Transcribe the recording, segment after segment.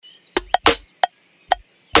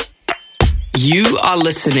You are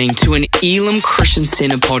listening to an Elim Christian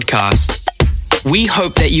Center podcast. We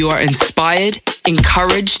hope that you are inspired,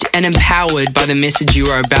 encouraged, and empowered by the message you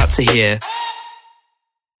are about to hear.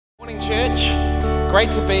 Morning, church.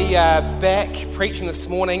 Great to be back preaching this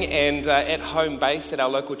morning and at home base at our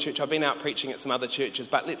local church. I've been out preaching at some other churches,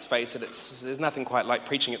 but let's face it, there's nothing quite like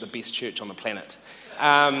preaching at the best church on the planet.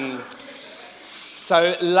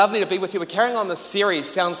 So lovely to be with you. We're carrying on this series,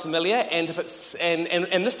 Sounds Familiar, and if it's and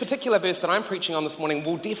this particular verse that I'm preaching on this morning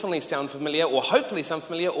will definitely sound familiar, or hopefully sound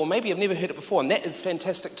familiar, or maybe you've never heard it before, and that is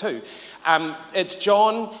fantastic too. It's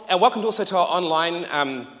John, and welcome also to our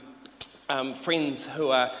online friends who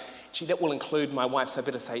are. Gee, that will include my wife, so I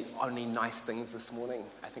better say only nice things this morning.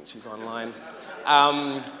 I think she's online.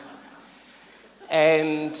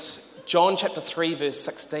 And John chapter 3, verse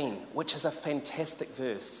 16, which is a fantastic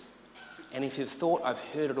verse. And if you've thought I've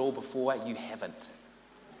heard it all before, you haven't.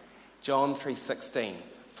 John 3:16,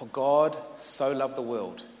 for God so loved the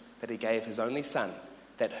world that he gave his only son,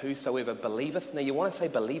 that whosoever believeth, now you want to say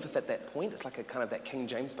believeth at that point, it's like a kind of that King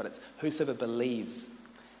James, but it's whosoever believes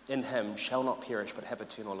in him shall not perish but have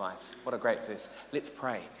eternal life. What a great verse. Let's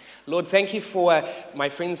pray. Lord, thank you for my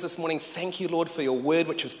friends this morning. Thank you, Lord, for your word,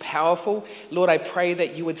 which is powerful. Lord, I pray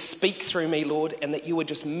that you would speak through me, Lord, and that you would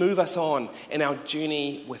just move us on in our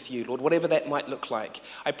journey with you, Lord, whatever that might look like.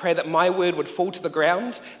 I pray that my word would fall to the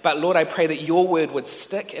ground, but Lord, I pray that your word would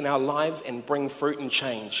stick in our lives and bring fruit and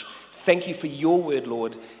change. Thank you for your word,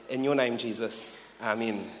 Lord. In your name, Jesus.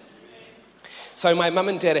 Amen. So my mum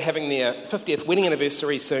and dad are having their 50th wedding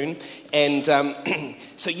anniversary soon, and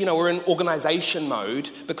so we're in organisation mode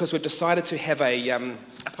because we've decided to have a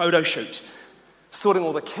photo shoot, sorting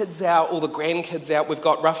all the kids out, all the grandkids out. We've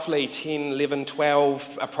got roughly 10, 11,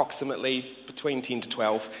 12, approximately between 10 to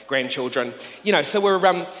 12 grandchildren. So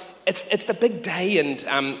we're it's the big day,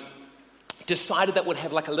 and decided that we'd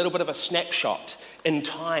have like a little bit of a snapshot in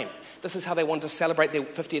time. This is how they wanted to celebrate their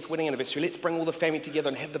 50th wedding anniversary. Let's bring all the family together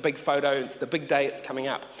and have the big photo. It's the big day, it's coming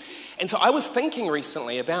up. And so I was thinking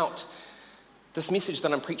recently about this message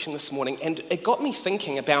that I'm preaching this morning, and it got me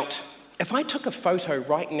thinking about if I took a photo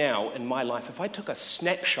right now in my life, if I took a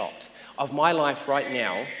snapshot of my life right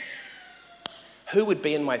now, who would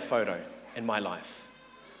be in my photo in my life?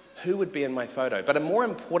 Who would be in my photo? But a more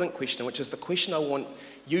important question, which is the question I want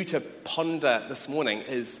you to ponder this morning,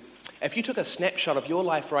 is if you took a snapshot of your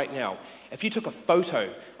life right now, if you took a photo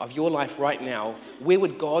of your life right now, where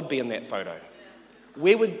would God be in that photo?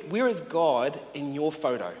 Where is God in your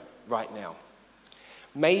photo right now?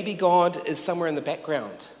 Maybe God is somewhere in the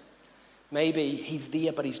background. Maybe he's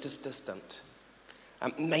there, but he's just distant.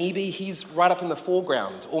 Maybe he's right up in the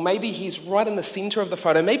foreground, or maybe he's right in the center of the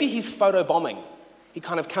photo. Maybe he's photo bombing. He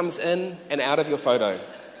kind of comes in and out of your photo.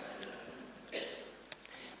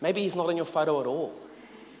 Maybe he's not in your photo at all.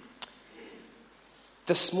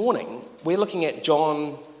 This morning, we're looking at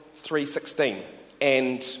John 3:16,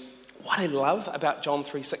 and what I love about John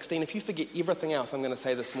 3:16, if you forget everything else I'm going to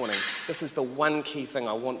say this morning, this is the one key thing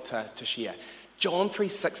I want to share. John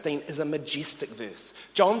 3:16 is a majestic verse.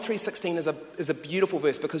 John 3:16 is a beautiful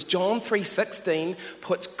verse because John 3:16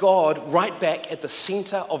 puts God right back at the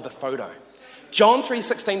center of the photo. John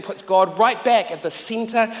 3:16 puts God right back at the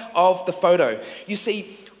center of the photo. You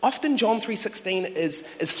see, often John 3:16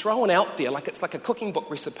 is thrown out there like it's like a cooking book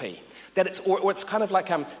recipe, that it's kind of like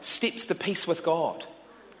steps to peace with God.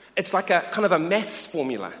 It's like a kind of a maths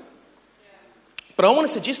formula. But I want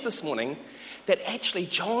to suggest this morning that actually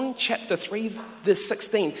John chapter 3 verse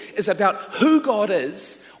 16 is about who God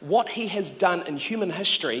is, what he has done in human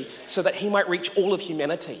history so that he might reach all of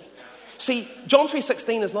humanity. See, John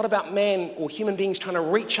 3:16 is not about man or human beings trying to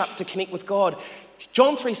reach up to connect with God.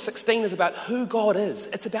 John 3:16 is about who God is.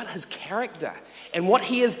 It's about his character and what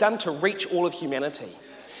he has done to reach all of humanity.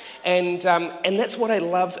 And that's what I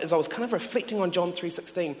love as I was kind of reflecting on John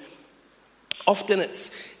 3:16. Often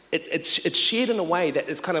it's shared in a way that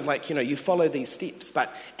it's kind of like, you follow these steps,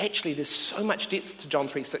 but actually there's so much depth to John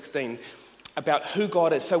 3:16 about who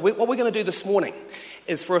God is. So what we're going to do this morning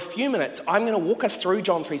is for a few minutes, I'm going to walk us through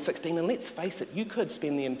John 3:16, and let's face it, you could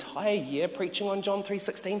spend the entire year preaching on John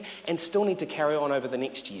 3:16 and still need to carry on over the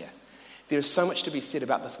next year. There is so much to be said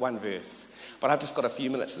about this one verse, but I've just got a few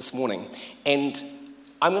minutes this morning, and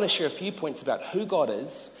I'm going to share a few points about who God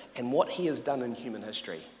is and what he has done in human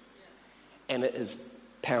history, and it is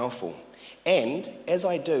powerful. And as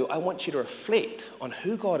I do, I want you to reflect on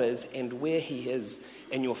who God is and where he is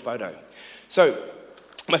in your photo. So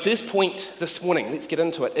my first point this morning, let's get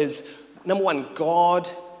into it, is number one, God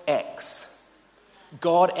acts.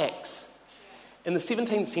 God acts. In the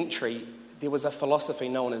 17th century, there was a philosophy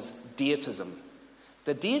known as deitism.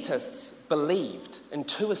 The Deists believed in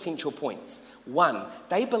two essential points. One,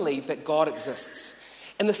 they believed that God exists.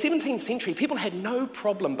 In the 17th century, people had no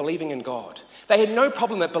problem believing in God. They had no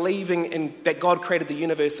problem at believing that God created the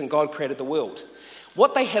universe and God created the world.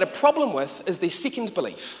 What they had a problem with is their second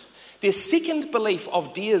belief. Their second belief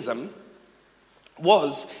of deism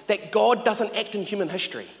was that God doesn't act in human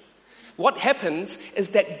history. What happens is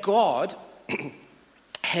that God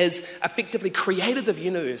has effectively created the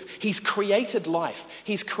universe. He's created life.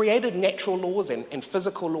 He's created natural laws and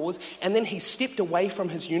physical laws, and then he stepped away from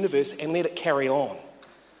his universe and let it carry on.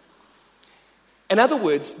 In other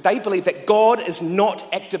words, they believe that God is not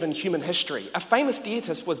active in human history. A famous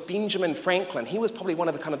deist was Benjamin Franklin. He was probably one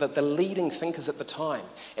of the leading thinkers at the time.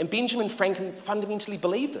 And Benjamin Franklin fundamentally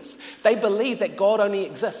believed this. They believe that God only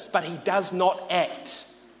exists, but he does not act.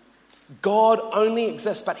 God only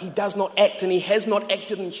exists, but he does not act, and he has not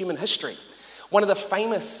acted in human history. One of the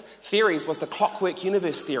famous theories was the clockwork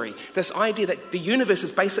universe theory. This idea that the universe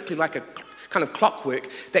is basically like a kind of clockwork,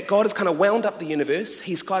 that God has kind of wound up the universe,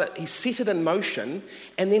 he's set it in motion,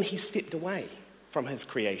 and then he stepped away from his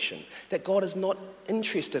creation. That God is not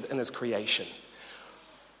interested in his creation.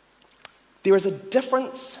 There is a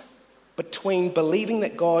difference between believing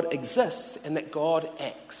that God exists and that God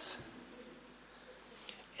acts.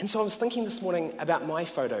 And so I was thinking this morning about my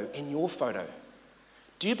photo and your photo.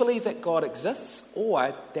 Do you believe that God exists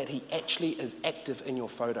or that he actually is active in your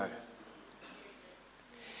photo?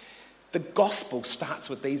 The gospel starts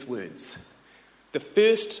with these words. The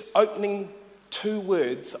first opening two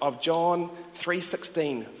words of John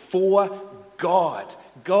 3:16, for God.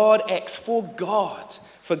 God acts, for God.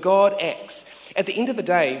 For God acts. At the end of the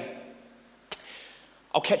day,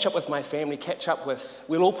 I'll catch up with my family,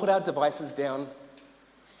 we'll all put our devices down.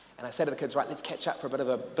 And I say to the kids, right, let's catch up for a bit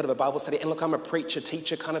of a Bible study. And look, I'm a preacher,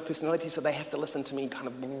 teacher kind of personality, so they have to listen to me kind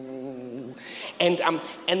of. And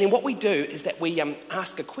then what we do is that we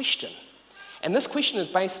ask a question. And this question is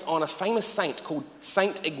based on a famous saint called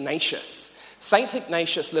Saint Ignatius. Saint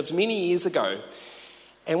Ignatius lived many years ago.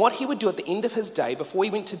 And what he would do at the end of his day, before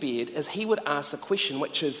he went to bed, is he would ask the question,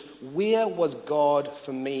 which is, where was God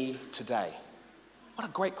for me today? What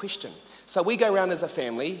a great question. So we go around as a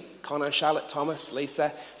family, Connor, Charlotte, Thomas,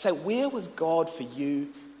 Lisa, say, where was God for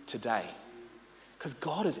you today? Because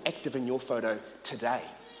God is active in your photo today.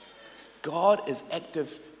 God is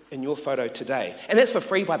active in your photo today. And that's for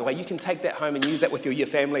free, by the way. You can take that home and use that with your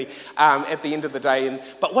family at the end of the day.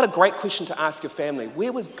 But what a great question to ask your family.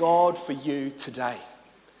 Where was God for you today?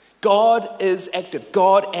 God is active.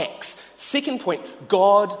 God acts. Second point,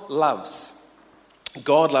 God loves.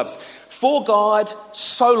 God loves. For God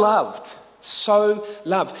so loved. So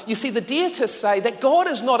loved. You see, the deists say that God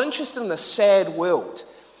is not interested in the sad world.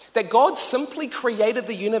 That God simply created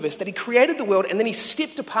the universe, that he created the world and then he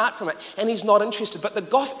stepped apart from it and he's not interested. But the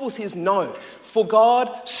gospel says no. For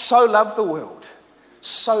God so loved the world.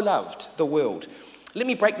 So loved the world. Let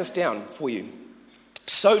me break this down for you.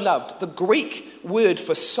 So loved. The Greek word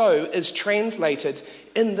for so is translated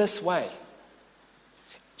in this way.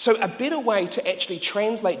 So a better way to actually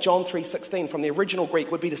translate John 3:16 from the original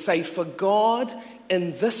Greek would be to say, for God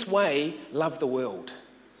in this way loved the world.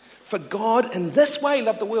 For God in this way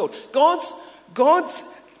loved the world. God's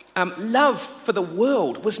love for the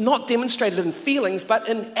world was not demonstrated in feelings, but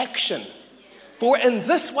in action. For in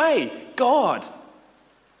this way, God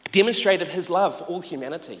demonstrated his love for all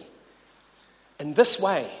humanity. In this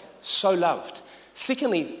way, so loved.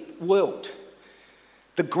 Secondly, world.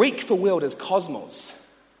 The Greek for world is cosmos.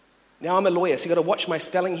 Now, I'm a lawyer, so you've got to watch my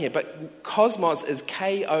spelling here, but cosmos is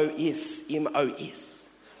K-O-S-M-O-S.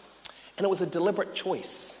 And it was a deliberate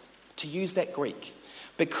choice to use that Greek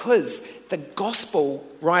because the gospel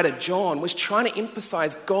writer John was trying to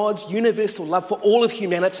emphasize God's universal love for all of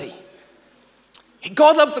humanity.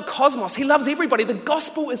 God loves the cosmos. He loves everybody. The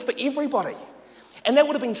gospel is for everybody. And that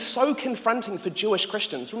would have been so confronting for Jewish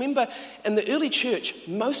Christians. Remember, in the early church,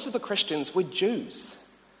 most of the Christians were Jews.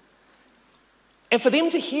 And for them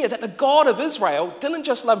to hear that the God of Israel didn't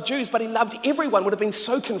just love Jews, but he loved everyone would have been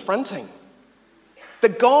so confronting. The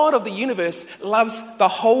God of the universe loves the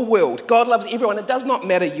whole world. God loves everyone. It does not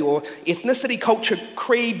matter your ethnicity, culture,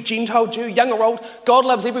 creed, Gentile, Jew, young or old. God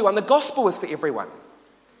loves everyone. The gospel is for everyone.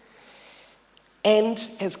 And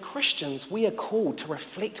as Christians, we are called to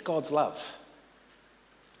reflect God's love,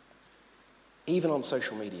 even on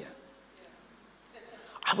social media.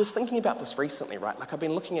 I was thinking about this recently, right? Like I've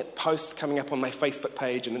been looking at posts coming up on my Facebook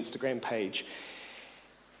page and Instagram page.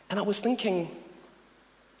 And I was thinking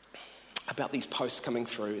about these posts coming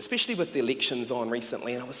through, especially with the elections on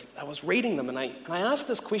recently. And I was reading them and I asked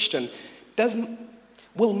this question,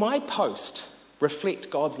 will my post reflect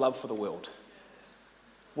God's love for the world?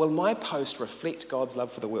 will my post reflect God's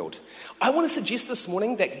love for the world? I want to suggest this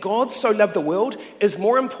morning that God so loved the world is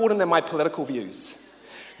more important than my political views.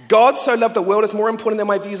 God so loved the world is more important than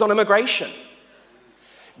my views on immigration.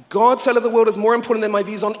 God so loved the world is more important than my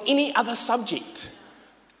views on any other subject.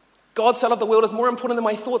 God so loved the world is more important than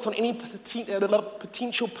my thoughts on any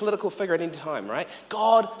potential political figure at any time, right?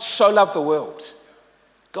 God so loved the world.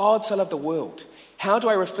 God so loved the world. How do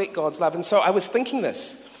I reflect God's love? And so I was thinking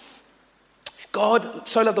this. God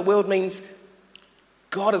so loved the world means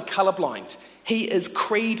God is colorblind. He is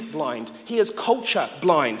creed blind. He is culture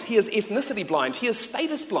blind. He is ethnicity blind. He is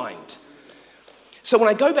status blind. So when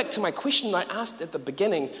I go back to my question I asked at the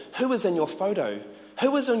beginning, who is in your photo?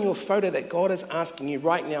 Who is in your photo that God is asking you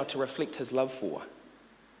right now to reflect his love for?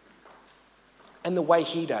 And the way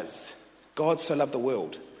he does. God so loved the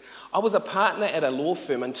world. I was a partner at a law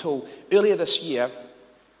firm until earlier this year.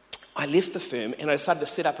 I left the firm and I decided to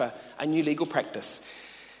set up a new legal practice.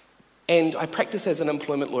 And I practice as an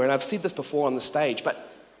employment lawyer, and I've said this before on the stage,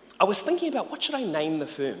 but I was thinking about what should I name the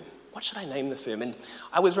firm? What should I name the firm? And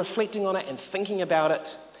I was reflecting on it and thinking about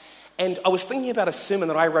it. And I was thinking about a sermon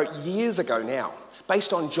that I wrote years ago now,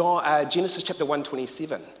 based on Genesis chapter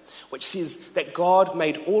 1:27, which says that God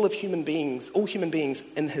made all human beings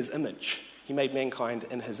in his image. He made mankind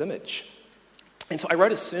in his image. And so I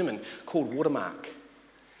wrote a sermon called Watermark.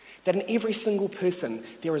 That in every single person,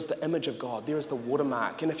 there is the image of God. There is the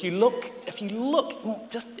watermark. And if you look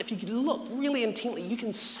really intently, you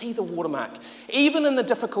can see the watermark. Even in the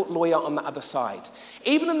difficult lawyer on the other side,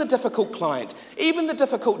 even in the difficult client, even the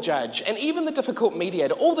difficult judge, and even the difficult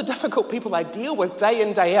mediator, all the difficult people I deal with day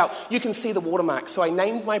in, day out, you can see the watermark. So I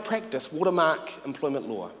named my practice Watermark Employment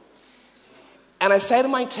Law. And I say to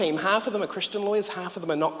my team, half of them are Christian lawyers, half of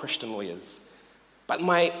them are not Christian lawyers. But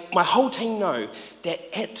my whole team know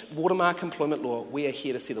that at Watermark Employment Law, we are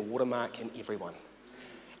here to see the watermark in everyone.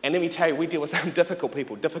 And let me tell you, we deal with some difficult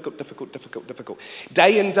people, difficult,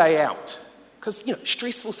 day in, day out. Because,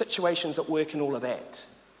 stressful situations at work and all of that.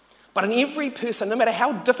 But in every person, no matter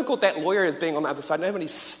how difficult that lawyer is being on the other side, no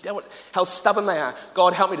matter how stubborn they are,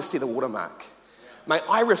 God, help me to see the watermark. May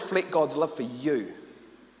I reflect God's love for you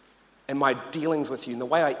and my dealings with you and the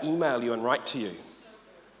way I email you and write to you.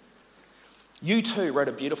 U2 wrote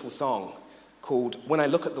a beautiful song called When I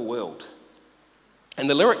Look at the World. And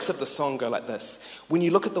the lyrics of the song go like this. When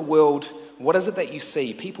you look at the world, what is it that you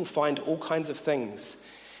see? People find all kinds of things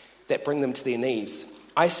that bring them to their knees.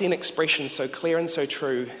 I see an expression so clear and so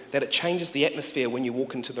true that it changes the atmosphere when you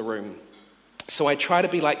walk into the room. So I try to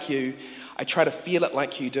be like you. I try to feel it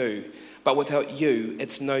like you do. But without you,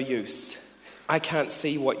 it's no use. I can't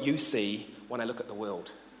see what you see when I look at the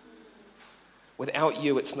world. Without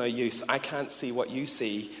you, it's no use. I can't see what you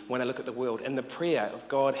see when I look at the world. And the prayer of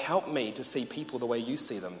God, help me to see people the way you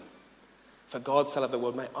see them. For God so loved the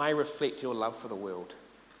world, may I reflect your love for the world.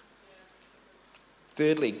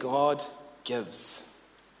 Thirdly, God gives.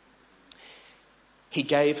 He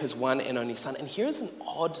gave his one and only son. And there's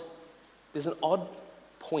an odd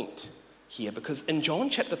point here, because in John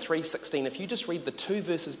chapter 3:16, if you just read the two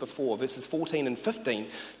verses before, verses 14 and 15,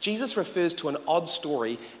 Jesus refers to an odd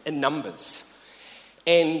story in Numbers.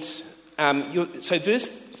 And so verse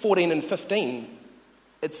 14 and 15,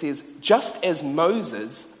 it says, just as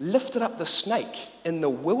Moses lifted up the snake in the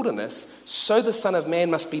wilderness, so the Son of Man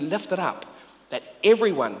must be lifted up, that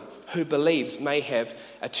everyone who believes may have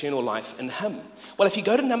eternal life in him. Well, if you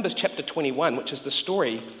go to Numbers chapter 21, which is the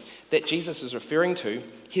story that Jesus is referring to,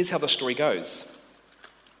 here's how the story goes.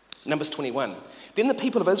 Numbers 21. Then the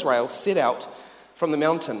people of Israel set out from the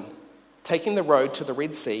mountain, taking the road to the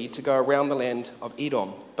Red Sea to go around the land of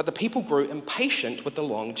Edom. But the people grew impatient with the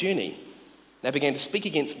long journey. They began to speak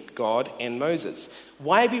against God and Moses.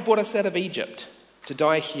 Why have you brought us out of Egypt to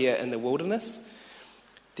die here in the wilderness?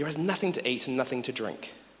 There is nothing to eat and nothing to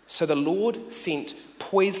drink. So the Lord sent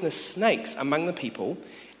poisonous snakes among the people,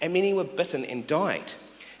 and many were bitten and died.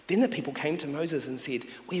 Then the people came to Moses and said,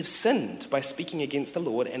 we have sinned by speaking against the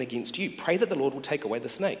Lord and against you. Pray that the Lord will take away the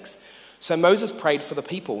snakes. So Moses prayed for the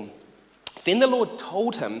people. Then the Lord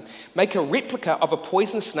told him, make a replica of a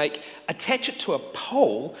poisonous snake, attach it to a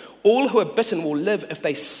pole. All who are bitten will live if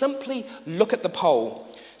they simply look at the pole.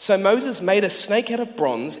 So Moses made a snake out of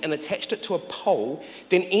bronze and attached it to a pole.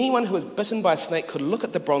 Then anyone who was bitten by a snake could look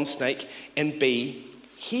at the bronze snake and be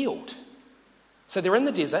healed. So they're in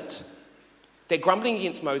the desert. They're grumbling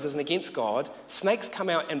against Moses and against God. Snakes come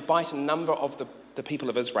out and bite a number of the people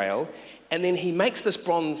of Israel. And then he makes this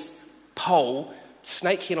bronze pole,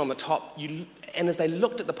 snake head on the top, and as they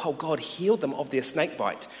looked at the pole, God healed them of their snake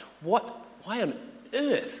bite. Why on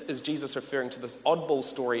earth is Jesus referring to this oddball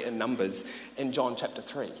story in Numbers in John chapter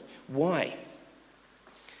 3? Why?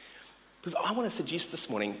 Because I want to suggest this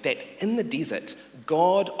morning that in the desert,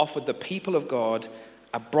 God offered the people of God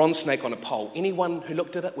a bronze snake on a pole. Anyone who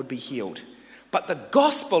looked at it would be healed. But the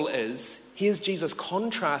gospel is, here's Jesus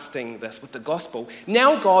contrasting this with the gospel.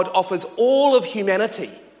 Now God offers all of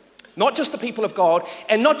humanity, not just the people of God,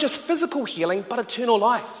 and not just physical healing, but eternal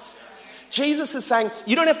life. Jesus is saying,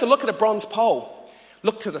 you don't have to look at a bronze pole.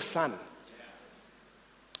 Look to the sun.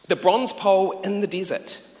 The bronze pole in the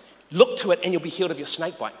desert. Look to it and you'll be healed of your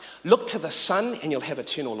snake bite. Look to the sun and you'll have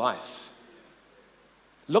eternal life.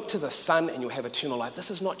 Look to the sun and you'll have eternal life. This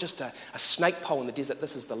is not just a snake pole in the desert.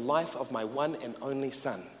 This is the life of my one and only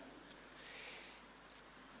Son.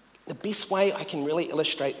 The best way I can really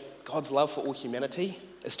illustrate God's love for all humanity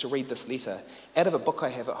is to read this letter out of a book I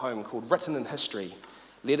have at home called Written in History,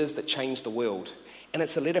 Letters That Changed the World. And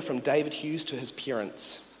it's a letter from David Hughes to his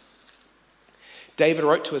parents. David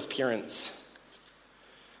wrote to his parents,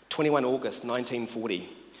 21 August 1940.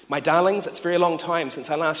 My darlings, it's a very long time since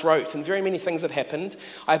I last wrote, and very many things have happened.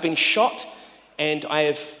 I've shot and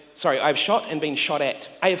been shot at.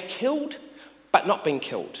 I have killed, but not been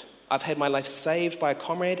killed. I've had my life saved by a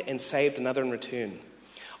comrade and saved another in return.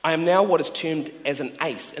 I am now what is termed as an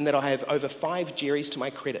ace, in that I have over 5 Jerrys to my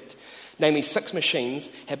credit. Namely, 6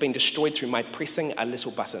 machines have been destroyed through my pressing a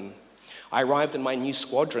little button. I arrived in my new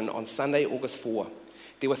squadron on Sunday, August 4.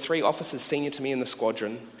 There were 3 officers senior to me in the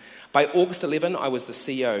squadron. By August 11, I was the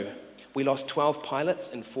CEO. We lost 12 pilots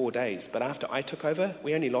in 4 days, but after I took over,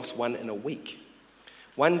 we only lost 1 in a week.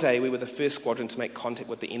 One day, we were the first squadron to make contact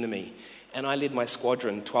with the enemy, and I led my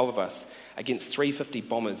squadron, 12 of us, against 350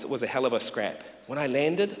 bombers. It was a hell of a scrap. When I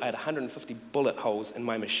landed, I had 150 bullet holes in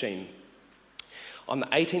my machine. On the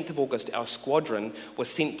 18th of August, our squadron was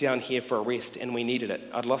sent down here for a rest, and we needed it.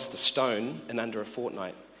 I'd lost a stone in under a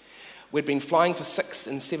fortnight. We'd been flying for 6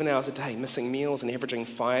 and 7 hours a day, missing meals and averaging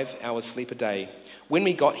 5 hours sleep a day. When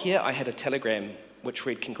we got here, I had a telegram which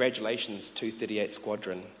read, "Congratulations, 238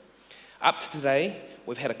 Squadron." Up to today,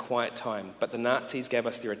 we've had a quiet time, but the Nazis gave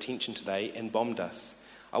us their attention today and bombed us.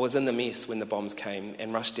 I was in the mess when the bombs came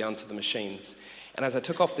and rushed down to the machines. And as I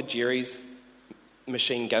took off the Jerry's,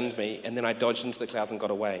 machine gunned me, and then I dodged into the clouds and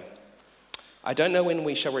got away. I don't know when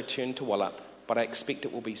we shall return to Wallop, but I expect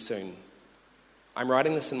it will be soon. I'm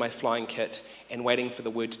writing this in my flying kit and waiting for the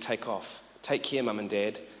word to take off. Take care, Mum and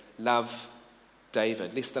Dad. Love,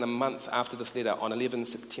 David. Less than a month after this letter, on 11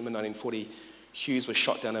 September 1940, Hughes was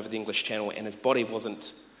shot down over the English Channel and his body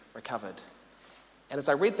wasn't recovered. And as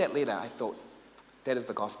I read that letter, I thought, that is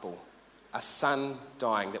the gospel. A son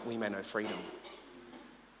dying that we may know freedom.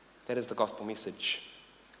 That is the gospel message.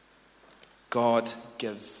 God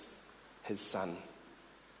gives his Son.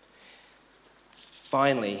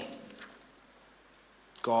 Finally,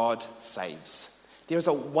 God saves. There is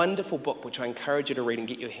a wonderful book which I encourage you to read and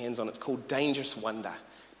get your hands on. It's called Dangerous Wonder.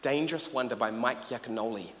 Dangerous Wonder by Mike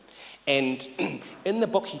Yaconoli. And in the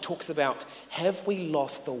book he talks about, have we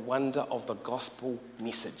lost the wonder of the gospel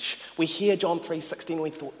message? We hear John 3:16 and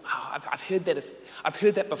we thought, I've heard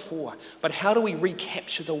that before. But how do we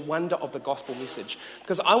recapture the wonder of the gospel message?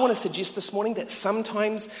 Because I want to suggest this morning that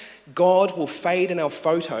sometimes God will fade in our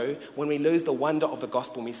photo when we lose the wonder of the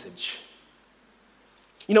gospel message.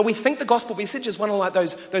 You know, we think the gospel message is one of like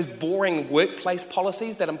those boring workplace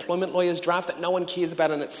policies that employment lawyers draft that no one cares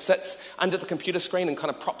about, and it sits under the computer screen and kind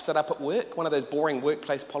of props it up at work, one of those boring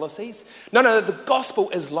workplace policies. No, the gospel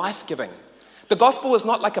is life-giving. The gospel is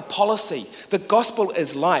not like a policy. The gospel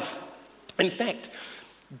is life. In fact,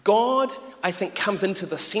 God, I think, comes into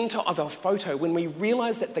the center of our photo when we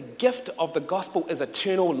realize that the gift of the gospel is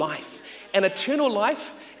eternal life. And eternal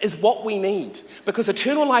life is what we need, because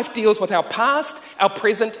eternal life deals with our past, our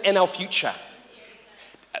present, and our future.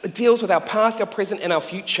 It deals with our past, our present, and our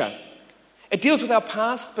future. It deals with our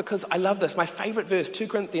past because, I love this, my favorite verse, 2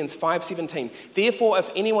 Corinthians 5:17. Therefore, if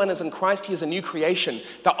anyone is in Christ, he is a new creation.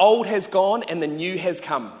 The old has gone and the new has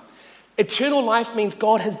come. Eternal life means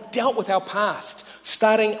God has dealt with our past,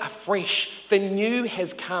 starting afresh. The new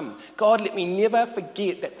has come. God, let me never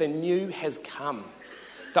forget that the new has come.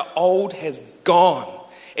 The old has gone.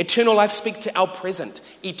 Eternal life speaks to our present.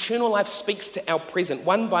 Eternal life speaks to our present.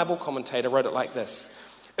 One Bible commentator wrote it like this: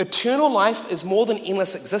 eternal life is more than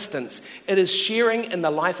endless existence. It is sharing in the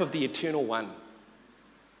life of the Eternal One.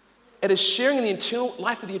 It is sharing in the eternal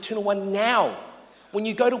life of the Eternal One now. When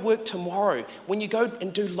you go to work tomorrow, when you go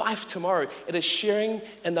and do life tomorrow, it is sharing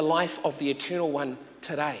in the life of the Eternal One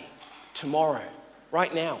today, tomorrow,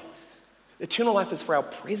 right now. Eternal life is for our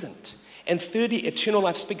present. And thirdly, eternal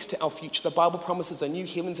life speaks to our future. The Bible promises a new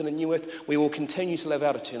heavens and a new earth. We will continue to live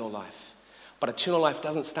out eternal life. But eternal life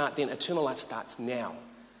doesn't start then. Eternal life starts now.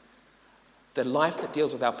 The life that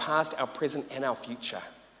deals with our past, our present, and our future.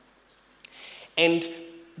 And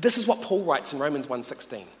this is what Paul writes in Romans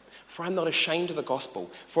 1:16. For I'm not ashamed of the gospel,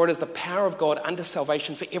 for it is the power of God unto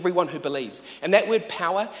salvation for everyone who believes. And that word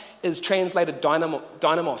power is translated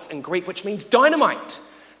dynamos in Greek, which means dynamite.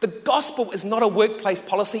 The gospel is not a workplace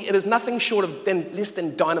policy. It is nothing short of less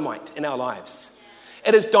than dynamite in our lives.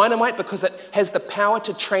 It is dynamite because it has the power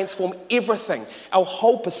to transform everything, our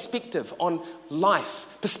whole perspective on life,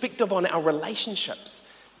 perspective on our relationships,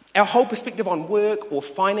 our whole perspective on work or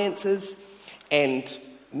finances and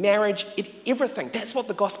marriage, everything. That's what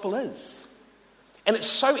the gospel is. And it's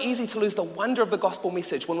so easy to lose the wonder of the gospel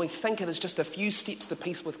message when we think it is just a few steps to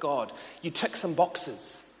peace with God. You tick some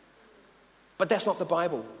boxes. But that's not the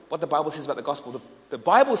Bible. What the Bible says about the gospel. The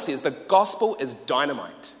Bible says the gospel is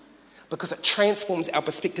dynamite because it transforms our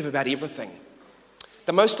perspective about everything.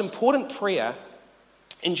 The most important prayer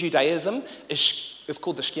in Judaism is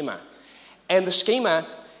called the Shema. And the Shema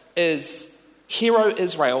is, "Hear, O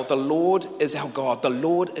Israel, the Lord is our God, the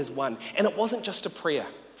Lord is one." And it wasn't just a prayer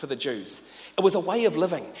for the Jews. It was a way of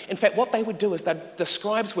living. In fact, what they would do is the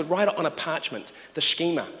scribes would write it on a parchment, the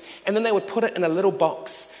Shema, and then they would put it in a little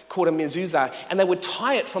box called a mezuzah, and they would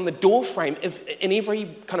tie it from the door frame in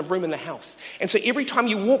every kind of room in the house. And so every time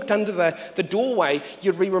you walked under the doorway,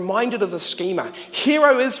 you'd be reminded of the Shema. "Hear,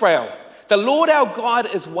 O Israel, the Lord our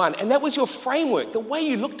God is one." And that was your framework, the way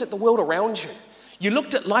you looked at the world around you. You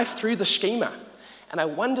looked at life through the schema. And I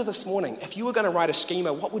wonder this morning, if you were going to write a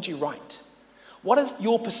schema, what would you write? What is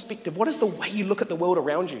your perspective? What is the way you look at the world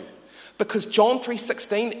around you? Because John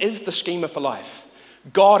 3:16 is the schema for life.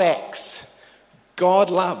 God acts, God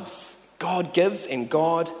loves, God gives, and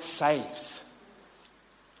God saves.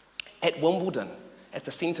 At Wimbledon, at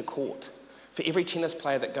the centre court, for every tennis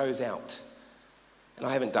player that goes out, and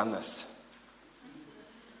I haven't done this,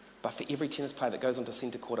 but for every tennis player that goes onto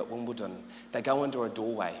centre court at Wimbledon, they go into a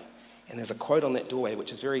doorway, and there's a quote on that doorway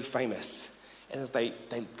which is very famous. And as they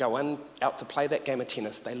go out to play that game of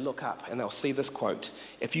tennis, they look up and they'll see this quote: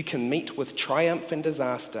 "If you can meet with triumph and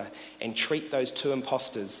disaster and treat those two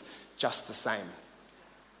imposters just the same."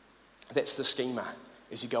 That's the schema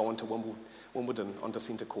as you go onto Wimbledon, onto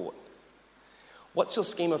centre court. What's your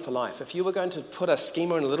schema for life? If you were going to put a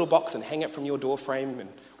schema in a little box and hang it from your door frame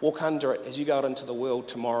and walk under it as you go out into the world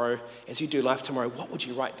tomorrow, as you do life tomorrow, what would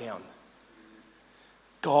you write down?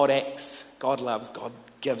 God acts, God loves, God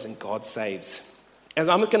gives, and God saves. And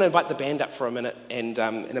I'm going to invite the band up for a minute, and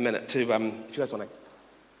in a minute to, if you guys want to.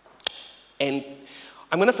 And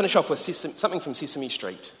I'm going to finish off with something from Sesame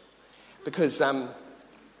Street, because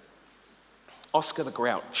Oscar the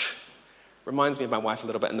Grouch reminds me of my wife a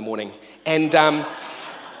little bit in the morning. And and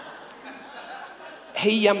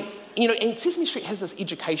Sesame Street has this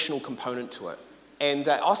educational component to it. And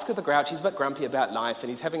Oscar the Grouch, he's a bit grumpy about life,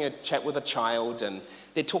 and he's having a chat with a child, and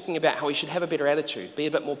they're talking about how he should have a better attitude, be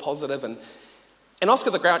a bit more positive. And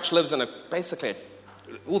Oscar the Grouch lives in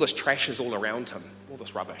all this trash is all around him, all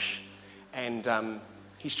this rubbish. And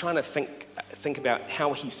he's trying to think about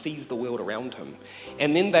how he sees the world around him.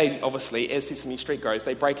 And then they, obviously, as Sesame Street grows,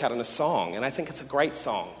 they break out in a song, and I think it's a great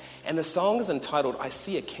song. And the song is entitled, "I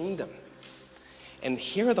See a Kingdom." And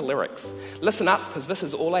here are the lyrics. Listen up, because this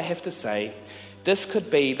is all I have to say. This could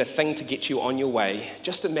be the thing to get you on your way.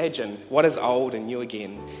 Just imagine what is old and new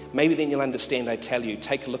again. Maybe then you'll understand, I tell you.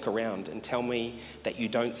 Take a look around and tell me that you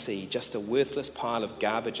don't see just a worthless pile of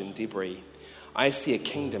garbage and debris. I see a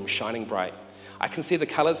kingdom shining bright. I can see the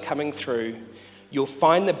colours coming through. You'll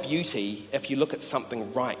find the beauty if you look at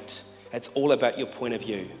something right. It's all about your point of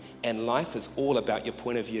view. And life is all about your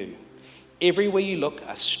point of view. Everywhere you look,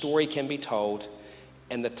 a story can be told.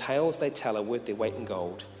 And the tales they tell are worth their weight in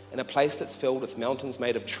gold. In a place that's filled with mountains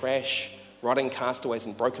made of trash, rotting castaways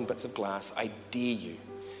and broken bits of glass, I dare you,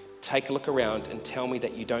 take a look around and tell me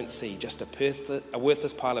that you don't see just a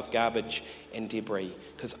worthless pile of garbage and debris,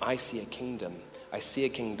 because I see a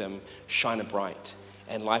kingdom shine bright,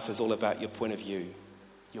 and life is all about your point of view,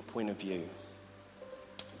 your point of view.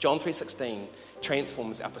 John 3:16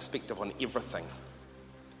 transforms our perspective on everything,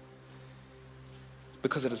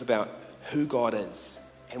 because it is about who God is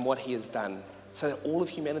and what he has done, so that all of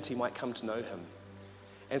humanity might come to know him.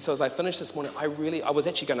 And so as I finished this morning, I was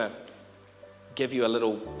actually going to give you a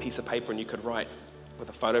little piece of paper and you could write with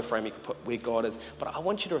a photo frame, you could put where God is. But I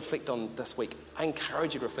want you to reflect on this week. I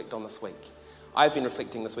encourage you to reflect on this week. I've been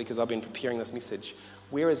reflecting this week as I've been preparing this message.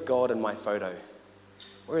 Where is God in my photo?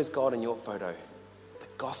 Where is God in your photo? The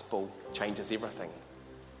gospel changes everything.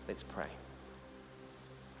 Let's pray.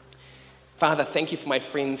 Father, thank you for my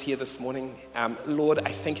friends here this morning. Lord,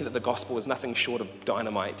 I thank you that the gospel is nothing short of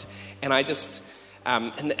dynamite. And I just,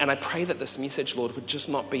 and I pray that this message, Lord, would just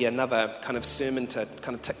not be another kind of sermon to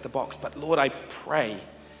kind of tick the box. But Lord, I pray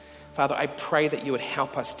Father, I pray that you would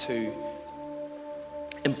help us to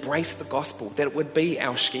embrace the gospel, that it would be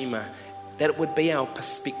our schema, that it would be our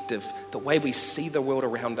perspective, the way we see the world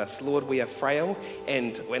around us. Lord, we are frail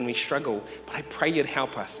and when we struggle, but I pray you'd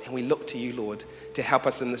help us, and we look to you, Lord, to help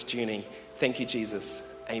us in this journey. Thank you, Jesus.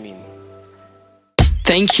 Amen.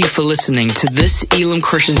 Thank you for listening to this Elim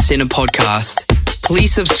Christian Center podcast.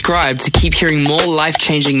 Please subscribe to keep hearing more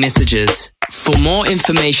life-changing messages. For more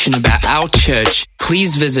information about our church,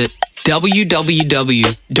 please visit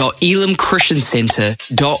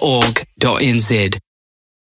www.elimchristiancenter.org.nz.